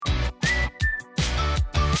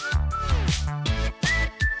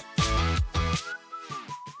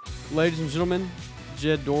Ladies and gentlemen,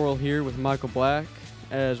 Jed Dorrill here with Michael Black,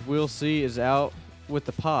 as Will Seay is out with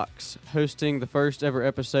the Pox, hosting the first ever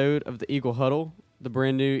episode of the Eagle Huddle, the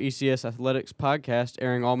brand new ECS Athletics podcast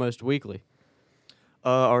airing almost weekly.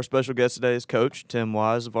 Our special guest today is Coach Tim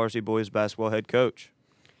Wise, the varsity boys basketball head coach.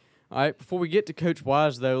 All right, before we get to Coach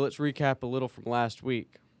Wise, though, let's recap a little from last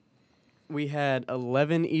week. We had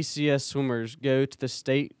 11 ECS swimmers go to the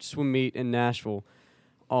state swim meet in Nashville.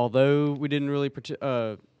 Although we didn't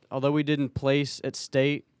place at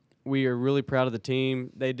state, we are really proud of the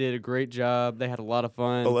team. They did a great job. They had a lot of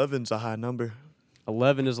fun. 11's a high number.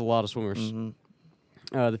 11 is a lot of swimmers.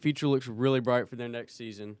 Mm-hmm. The future looks really bright for their next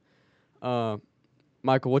season.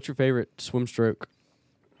 Michael, what's your favorite swim stroke?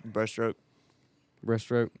 Breaststroke.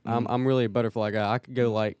 Breaststroke. Mm-hmm. I'm really a butterfly guy. I could go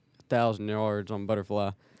like 1,000 yards on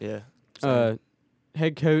butterfly. Yeah.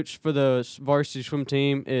 Head coach for the varsity swim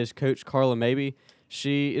team is Coach Carla Mabey.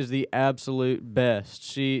 She is the absolute best.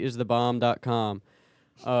 She is the bomb.com.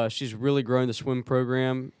 She's really grown the swim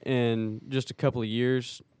program in just a couple of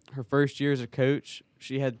years. Her first year as a coach,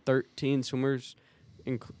 she had 13 swimmers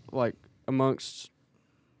amongst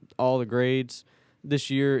all the grades. This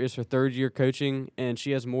year is her third year coaching, and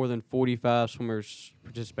she has more than 45 swimmers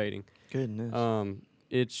participating. Goodness.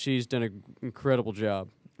 She's done an incredible job.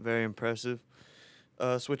 Very impressive.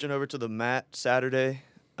 Switching over to the mat Saturday,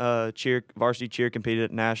 varsity cheer competed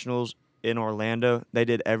at Nationals in Orlando. They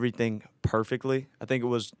did everything perfectly. I think it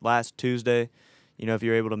was last Tuesday. You know, if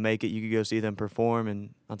you're able to make it, you could go see them perform,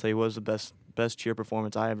 and I'll tell you what, it was the best cheer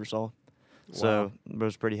performance I ever saw. Wow. So I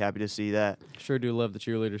was pretty happy to see that. Sure do love the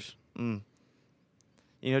cheerleaders. You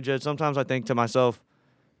know, Jed, sometimes I think to myself,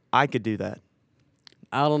 I could do that.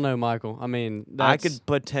 I don't know, Michael. I mean, I could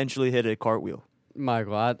potentially hit a cartwheel.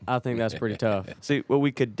 Michael, I think that's pretty tough. See, what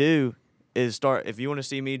we could do is if you want to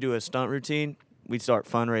see me do a stunt routine, we'd start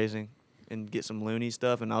fundraising and get some loony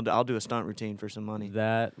stuff, and I'll do a stunt routine for some money.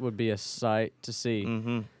 That would be a sight to see.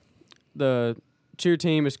 Mm-hmm. The cheer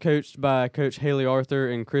team is coached by Coach Haley Arthur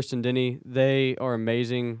and Kristen Denny. They are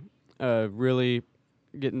amazing, really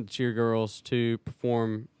getting the cheer girls to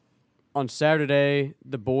perform. On Saturday,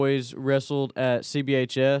 the boys wrestled at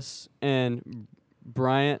CBHS, and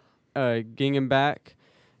Bryant Gingenbach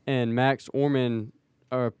and Max Orman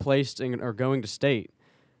are placed and are going to state.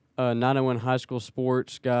 901 High School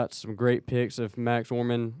Sports got some great pics of Max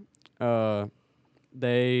Orman.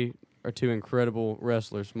 They are two incredible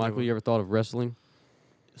wrestlers. Michael, you ever thought of wrestling?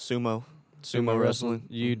 Sumo wrestling.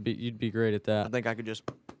 You'd be great at that. I think I could just.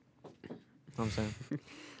 I'm saying.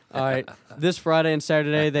 All right. This Friday and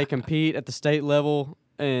Saturday, they compete at the state level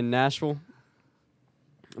in Nashville.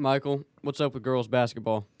 Michael, what's up with girls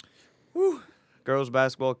basketball? Woo. Girls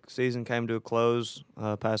basketball season came to a close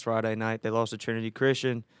past Friday night. They lost to Trinity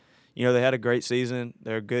Christian. You know, they had a great season.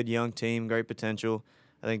 They're a good young team, great potential.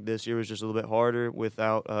 I think this year was just a little bit harder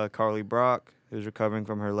without Carly Brock, who's recovering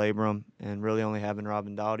from her labrum, and really only having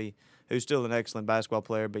Robin Doughty, who's still an excellent basketball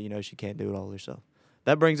player, but, you know, she can't do it all herself.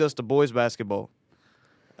 That brings us to boys basketball.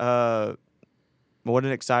 What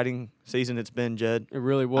an exciting season it's been, Jed. It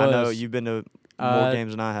really was. I know you've been to more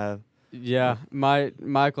games than I have. Yeah,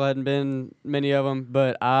 Michael hadn't been many of them,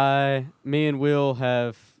 but me and Will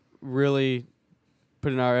have really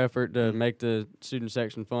put in our effort to make the student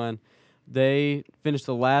section fun. They finished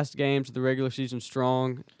the last games of the regular season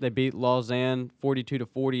strong. They beat Lausanne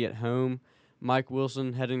 42-40 at home. Mike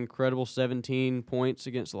Wilson had an incredible 17 points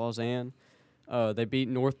against Lausanne. They beat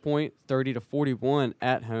North Point 30-41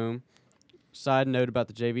 at home. Side note about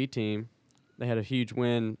the JV team, they had a huge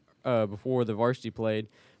win before the varsity played.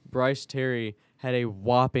 Bryce Terry had a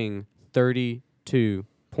whopping 32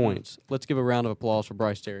 points. Let's give a round of applause for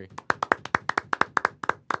Bryce Terry.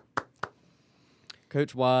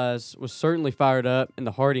 Coach Wise was certainly fired up in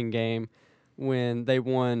the Harding game when they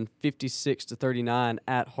won 56-39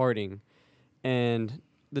 at Harding. And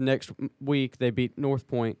the next week, they beat North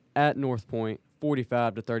Point at North Point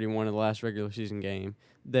 45-31 in the last regular season game.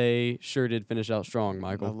 They sure did finish out strong,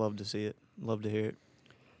 Michael. I'd love to see it. Love to hear it.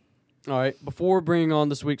 All right, before bringing on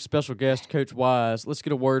this week's special guest, Coach Wise, let's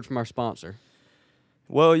get a word from our sponsor.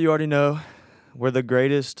 Well, you already know we're the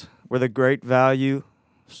great value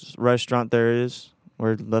restaurant there is.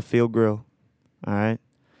 We're Left Field Grill. All right?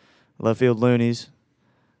 Left Field Loonies.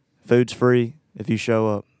 Food's free if you show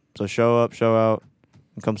up. So show up, show out,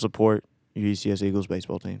 and come support your ECS Eagles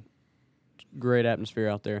baseball team. Great atmosphere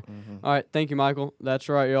out there. Mm-hmm. All right, thank you, Michael. That's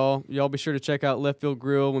right, y'all. Y'all be sure to check out Left Field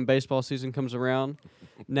Grill when baseball season comes around.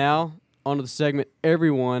 Now, on to the segment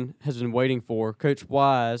everyone has been waiting for. Coach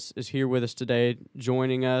Wise is here with us today,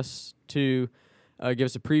 joining us to give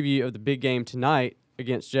us a preview of the big game tonight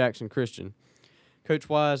against Jackson Christian. Coach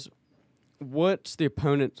Wise, what's the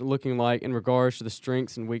opponent looking like in regards to the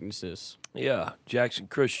strengths and weaknesses? Yeah, Jackson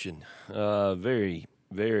Christian, very,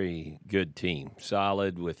 very good team.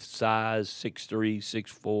 Solid with size, 6'3",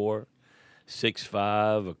 6'4",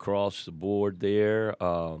 6'5", across the board there.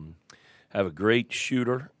 Have a great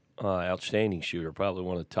shooter, outstanding shooter, probably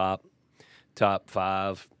one of the top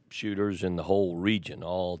 5 shooters in the whole region,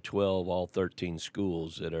 all 13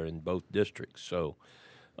 schools that are in both districts. So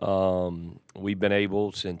we've been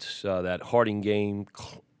able, since that Harding game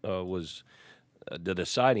was the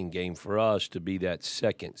deciding game for us, to be that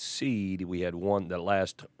second seed. We had won the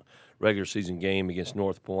last regular season game against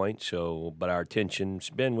North Point, but our attention's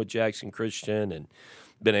been with Jackson Christian and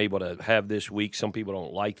been able to have this week. Some people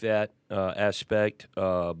don't like that aspect,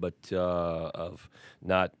 but of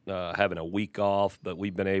not having a week off. But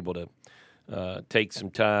we've been able to take some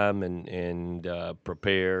time and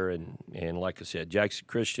prepare. And like I said, Jackson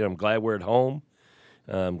Christian, I'm glad we're at home.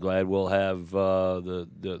 I'm glad we'll have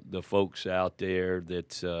the folks out there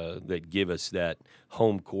that give us that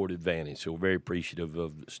home court advantage. So we're very appreciative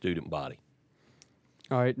of the student body.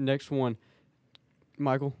 All right, next one.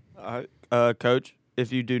 Michael? All right, Coach,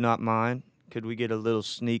 if you do not mind, could we get a little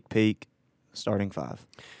sneak peek starting 5?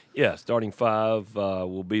 Yeah, starting 5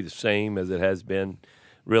 will be the same as it has been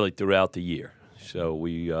really throughout the year. So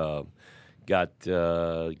we got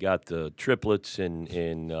the triplets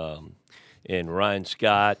and Ryan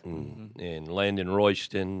Scott and Landon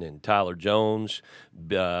Royston and Tyler Jones,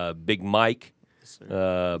 Big Mike,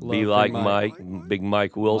 Be Like Mike, Big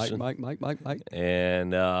Mike Wilson, Mike.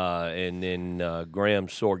 and then Graham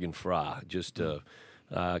Sorgan-Fry. Just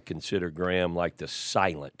consider Graham like the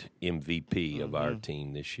silent MVP of our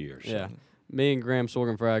team this year. So. Yeah. Me and Graham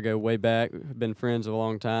Sorgan-Fry go way back. We've been friends a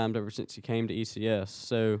long time, ever since he came to ECS.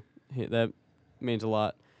 So that means a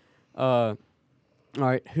lot. All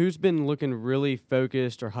right, who's been looking really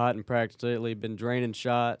focused or hot in practice lately, been draining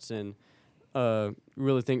shots, and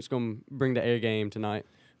really thinks going to bring the A game tonight?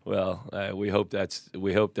 Well, we hope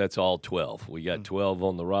that's all 12. We got 12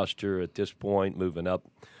 on the roster at this point, moving up.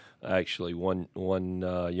 Actually, one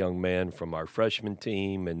young man from our freshman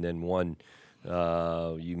team, and then one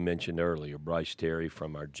you mentioned earlier, Bryce Terry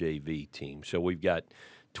from our JV team. So we've got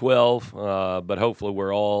 12, but hopefully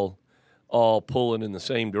we're all pulling in the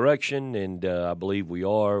same direction, and I believe we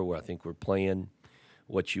are. I think we're playing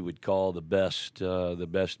what you would call the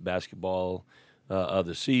best basketball of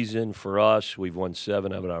the season for us. We've won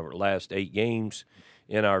 7 of our last 8 games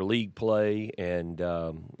in our league play, and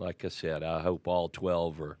like I said, I hope all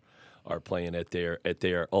 12 are playing at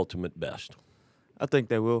their ultimate best. I think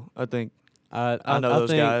they will. I think I know those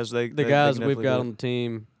think guys. The They guys can we've definitely got do on the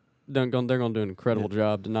team, they're going to do an incredible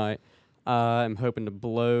job tonight. I'm hoping to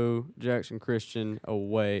blow Jackson Christian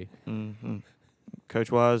away.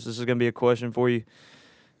 Coach Wise, this is going to be a question for you,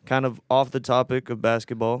 kind of off the topic of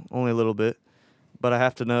basketball, only a little bit, but I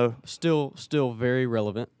have to know. Still very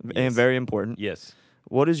relevant. And very important. Yes.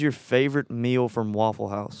 What is your favorite meal from Waffle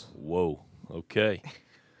House? Whoa. Okay.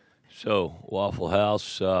 So Waffle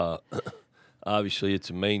House, obviously it's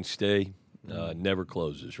a mainstay. Never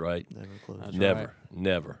closes, right? Never close. That's Never. right.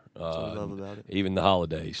 Never. That's what I love about it. Even the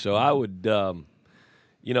holidays. So I would,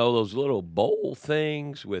 those little bowl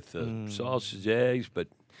things with the sausage, eggs. But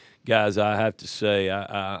guys, I have to say,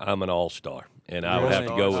 I'm an all-star, and I would have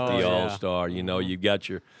to go with the all-star. You know, you got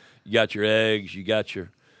your eggs, you got your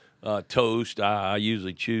toast. I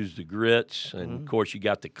usually choose the grits, and of course, you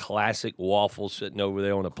got the classic waffle sitting over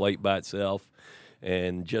there on a plate by itself,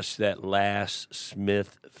 and just that last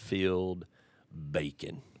Smithfield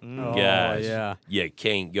bacon. Guys, you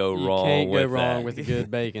can't go wrong with that. You can't go wrong with a good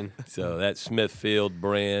bacon. So that Smithfield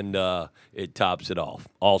brand, it tops it off.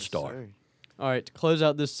 All-star. Yes, All right, to close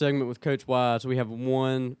out this segment with Coach Wise, we have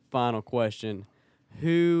one final question.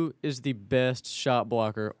 Who is the best shot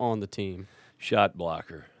blocker on the team? Shot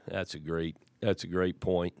blocker. That's a great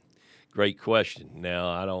point. Great question. Now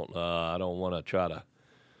I don't want to try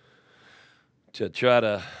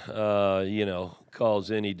to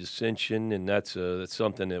cause any dissension, and that's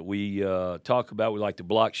something that we talk about. We like to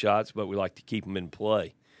block shots, but we like to keep them in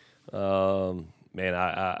play. Man,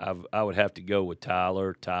 I would have to go with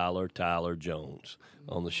Tyler Jones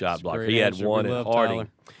on the shot blocker. He had one at Harding. Tyler.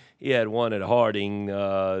 He had one at Harding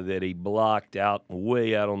that he blocked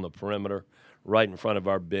way out on the perimeter, right in front of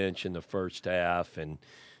our bench in the first half, and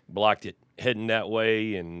blocked it heading that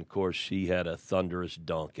way. And of course, he had a thunderous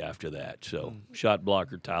dunk after that. So, shot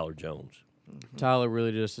blocker Tyler Jones. Tyler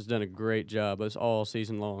really just has done a great job. It's all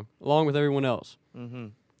season long, along with everyone else.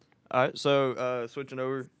 All right, so switching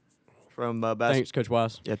over from basketball. Thanks, Coach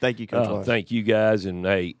Wise. Yeah, thank you, Coach Wise. Thank you guys, and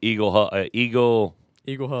hey, Eagle Huddle.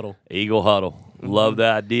 Eagle Huddle. Love the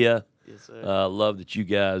idea. Yes, Yes, sir. Love that you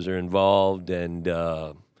guys are involved, and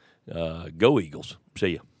go Eagles.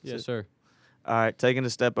 See ya. Yes, sir. All right, taking a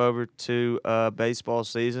step over to baseball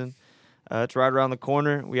season. It's right around the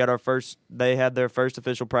corner. They had their first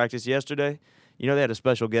official practice yesterday. You know, they had a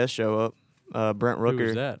special guest show up, Brent Rooker. Who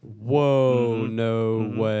was that? Whoa, Mhm. no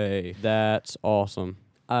Mhm. way. That's awesome.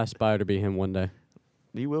 I aspire to be him one day.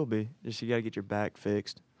 You will be. Just you got to get your back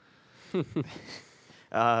fixed.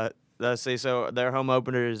 Let's see. So their home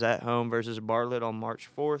opener is at home versus Bartlett on March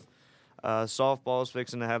 4th. Softball is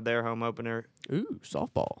fixing to have their home opener. Ooh,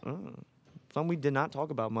 softball. Something we did not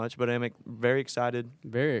talk about much, but I'm very excited.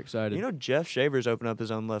 Very excited. You know, Jeff Shaver's opened up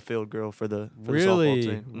his own left field grill for the softball Really?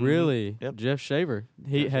 team. Mhm. Really? Yep. Jeff Shaver.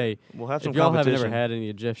 Hey, We'll have some if y'all haven't competition. ever had any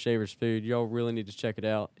of Jeff Shaver's food, y'all really need to check it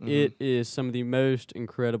out. Mhm. It is some of the most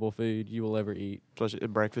incredible food you will ever eat. Especially a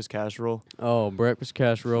breakfast casserole. Oh, breakfast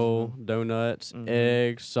casserole, donuts, Mhm.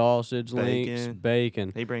 eggs, sausage links, Bacon.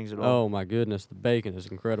 bacon. He brings it all. Oh my goodness, the bacon is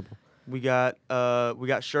incredible. We got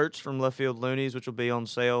shirts from Left Field Loonies, which will be on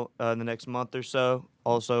sale in the next month or so.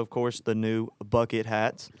 Also, of course, the new bucket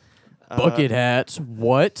hats. Bucket hats?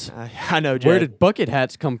 What? I know, Jed. Where did bucket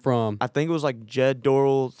hats come from? I think it was like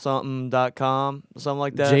jeddorrill.com, something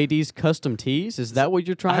like that. JD's Custom Tees? Is that what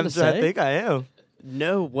you're trying to say? I think I am.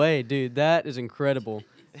 No way, dude. That is incredible.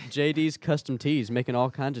 JD's Custom Tees, making all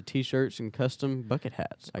kinds of T-shirts and custom bucket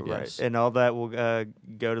hats, I guess. Right. And all that will go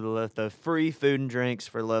to the free food and drinks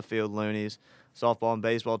for Left Field Loonies. Softball and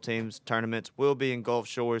baseball teams tournaments will be in Gulf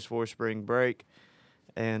Shores for spring break.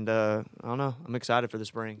 And I don't know. I'm excited for the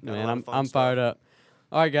spring. Got a lot Man, of fun I'm stuff. fired up.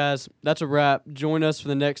 All right, guys, that's a wrap. Join us for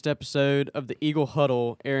the next episode of the Eagle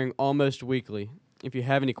Huddle, airing almost weekly. If you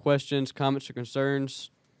have any questions, comments, or concerns,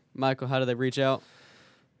 Michael, how do they reach out?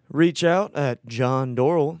 Reach out at John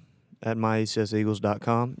Dorrill at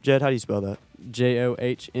myecseagles.com. Jed, how do you spell that?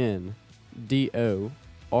 JohnDorrill.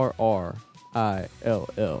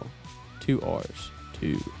 2 R's,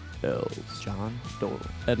 2 L's. John Dorrill.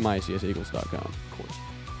 At myecseagles.com. Of course.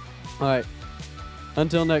 All right.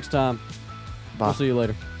 Until next time, Bye. we'll see you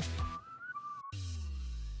later.